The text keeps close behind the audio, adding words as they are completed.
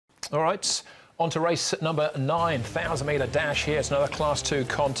All right, on to race number 9, 1,000-metre dash here. It's another Class 2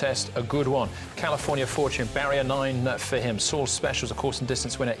 contest, a good one. California Fortune, barrier 9 for him. Saul Special's a course and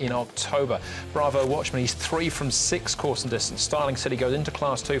distance winner in October. Bravo Watchman, he's 3 from 6 course and distance. Styling City goes into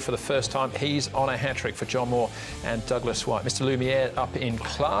Class 2 for the first time. He's on a hat-trick for John Moore and Douglas White. Mr Lumiere up in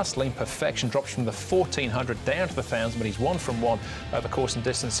class. Lean Perfection drops from the 1,400 down to the 1,000, but he's 1 from 1 over course and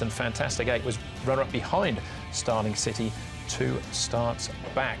distance, and Fantastic 8 was runner-up behind Styling City 2 starts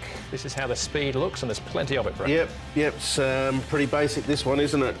back. This is how the speed looks, and there's plenty of it, Brett. Yep, it's pretty basic, this one,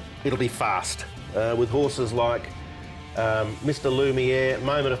 isn't it? It'll be fast. With horses like Mr Lumiere,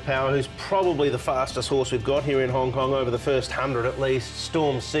 Moment of Power, who's probably the fastest horse we've got here in Hong Kong over the first 100 at least.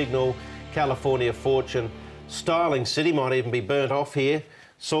 Storm Signal, California Fortune, Styling City might even be burnt off here.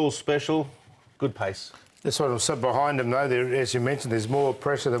 Saul Special, good pace. This one will sit behind him, though. There, as you mentioned, there's more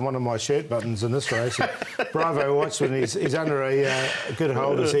pressure than one of my shirt buttons in this race. Bravo Watchman, he's under a good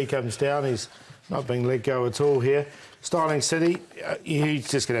hold as he comes down. He's not being let go at all here. Styling City, he's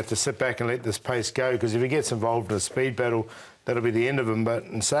just going to have to sit back and let this pace go, because if he gets involved in a speed battle, that'll be the end of him. But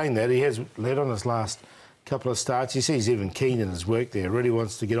in saying that, he has led on his last couple of starts. You see he's even keen in his work there, really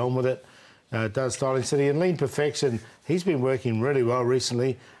wants to get on with it. Does Styling City. And Lean Perfection, he's been working really well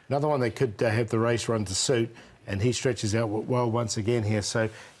recently. Another one that could have the race run to suit, and he stretches out well once again here. So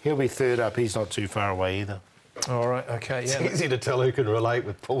he'll be third up. He's not too far away either. All right, OK, yeah. It's easy to tell who can relate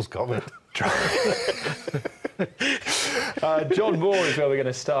with Paul's comment. John Moore is where we're going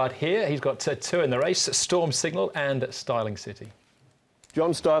to start here. He's got 2 in the race, Storm Signal and Styling City.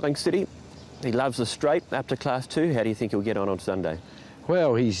 John, Styling City, he loves the straight up to Class 2. How do you think he'll get on Sunday?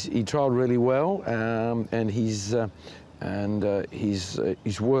 Well, he trialled really well, and his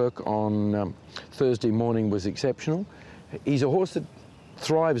work on Thursday morning was exceptional. He's a horse that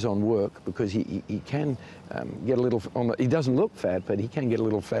thrives on work, because he can get a little on the, he doesn't look fat, but he can get a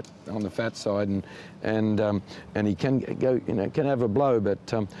little fat on the fat side, and he can go, can have a blow. But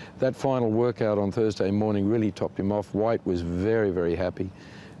that final workout on Thursday morning really topped him off. White was very, very happy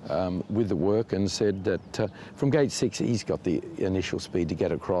with the work, and said that from gate 6 he's got the initial speed to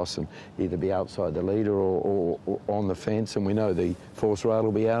get across and either be outside the leader or on the fence, and we know the force rail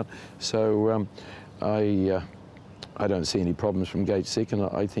will be out. So I don't see any problems from gate 6, and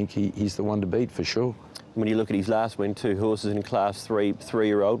I think he's the one to beat for sure. When you look at his last win, 2 horses in Class 3,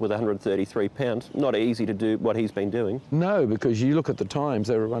 3-year-old with 133 pounds, not easy to do what he's been doing. No, because you look at the times,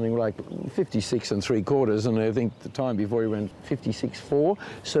 they were running like 56 3/4, and I think the time before he ran 56.4.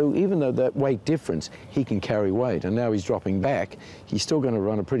 So even though that weight difference, he can carry weight, and now he's dropping back, he's still going to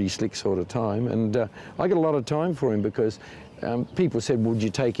run a pretty slick sort of time. And I get a lot of time for him, because people said, would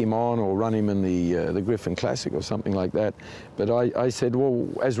you take him on or run him in the Griffin Classic or something like that? But I said, well,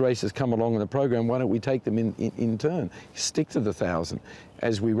 as races come along in the program, why don't we take them in turn? Stick to the 1,000.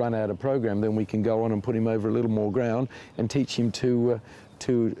 As we run out of program, then we can go on and put him over a little more ground and teach him to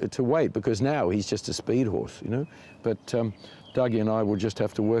wait, because now he's just a speed horse, But Dougie and I will just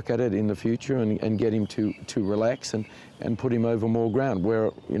have to work at it in the future and get him to relax and put him over more ground, where,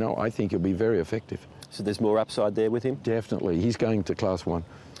 I think he'll be very effective. So there's more upside there with him? Definitely. He's going to Class 1.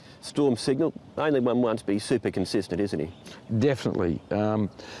 Storm Signal, only won once, but he's super consistent, isn't he? Definitely.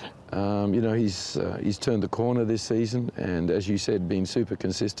 He's turned the corner this season, and as you said, been super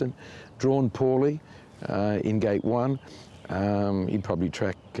consistent. Drawn poorly in gate 1. He'd probably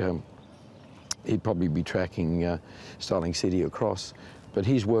be tracking Styling City across, but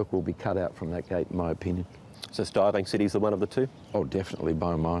his work will be cut out from that gate, in my opinion. So Styling City's the one of the 2? Oh, definitely,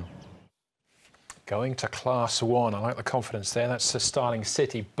 by a mile. Going to Class 1. I like the confidence there. That's Styling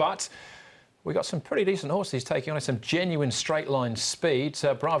City. But we got some pretty decent horses he's taking on, some genuine straight-line speed.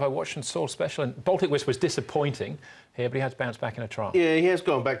 Bravo Watchman, Saul Special, and Baltic Whisper was disappointing here, but he has bounced back in a trial. Yeah, he has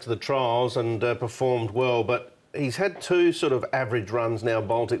gone back to the trials and performed well, but he's had 2 sort of average runs now,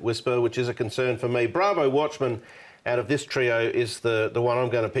 Baltic Whisper, which is a concern for me. Bravo Watchman, out of this trio, is the one I'm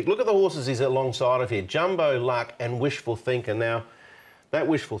going to pick. Look at the horses he's alongside of here. Jumbo Luck and Wishful Thinker. Now, that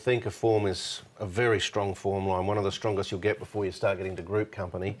Wishful Thinker form is a very strong form line, one of the strongest you'll get before you start getting to group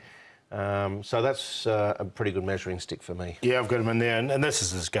company. So that's a pretty good measuring stick for me. Yeah, I've got him in there, and this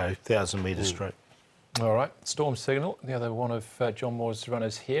is his go, 1,000 metres straight. All right, Storm Signal, the other one of John Moore's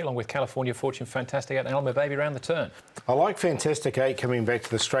runners here, along with California Fortune, Fantastic 8 and Elmer Baby round the turn. I like Fantastic 8 coming back to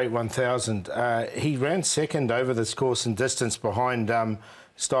the straight 1,000. He ran second over this course and distance behind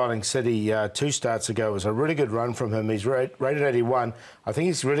Styling City 2 starts ago. It was a really good run from him. He's rated 81. I think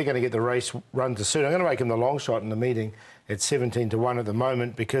he's really going to get the race run to suit. I'm going to make him the long shot in the meeting at 17-1 at the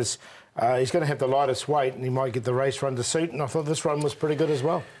moment, because he's going to have the lightest weight and he might get the race run to suit, and I thought this run was pretty good as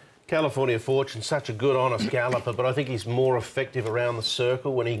well. California Fortune, such a good, honest galloper, but I think he's more effective around the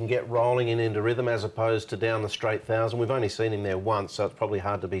circle when he can get rolling and into rhythm as opposed to down the straight 1,000. We've only seen him there once, so it's probably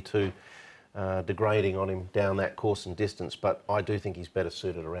hard to be too degrading on him down that course and distance, but I do think he's better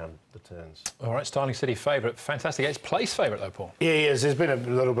suited around the turns. All right, Styling City favourite. Fantastic. It's place favourite though, Paul. Yeah, he is. There's been a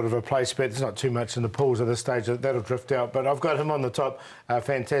little bit of a place bet. There's not too much in the pools at this stage. That'll drift out. But I've got him on the top.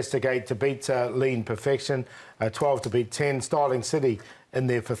 Fantastic 8 to beat Lean Perfection. 12 to beat 10. Styling City in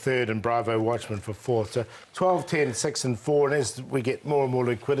there for 3rd and Bravo Watchman for 4th. So 12, 10, 6 and 4. And as we get more and more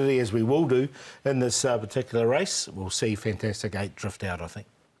liquidity, as we will do in this particular race, we'll see Fantastic 8 drift out, I think.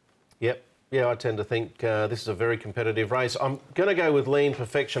 Yep. Yeah, I tend to think this is a very competitive race. I'm going to go with Lean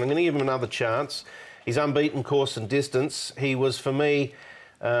Perfection. I'm going to give him another chance. He's unbeaten course and distance. He was, for me,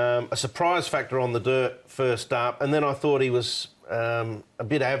 a surprise factor on the dirt first up, and then I thought he was a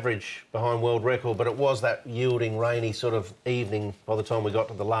bit average behind world record, but it was that yielding, rainy sort of evening by the time we got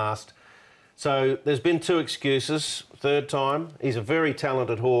to the last. So there's been 2 excuses. 3rd time, he's a very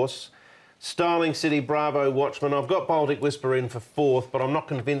talented horse. Styling City, Bravo Watchman. I've got Baltic Whisper in for 4th, but I'm not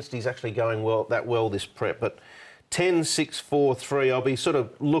convinced he's actually going that well this prep. But 10, 6, 4, 3, I'll be sort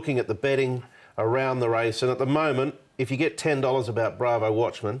of looking at the betting around the race. And at the moment, if you get $10 about Bravo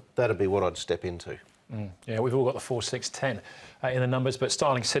Watchman, that'd be what I'd step into. Yeah, we've all got the 4, 6, 10 in the numbers, but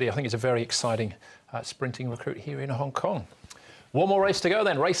Styling City, I think, is a very exciting sprinting recruit here in Hong Kong. One more race to go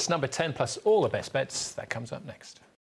then. Race number 10 plus all the best bets. That comes up next.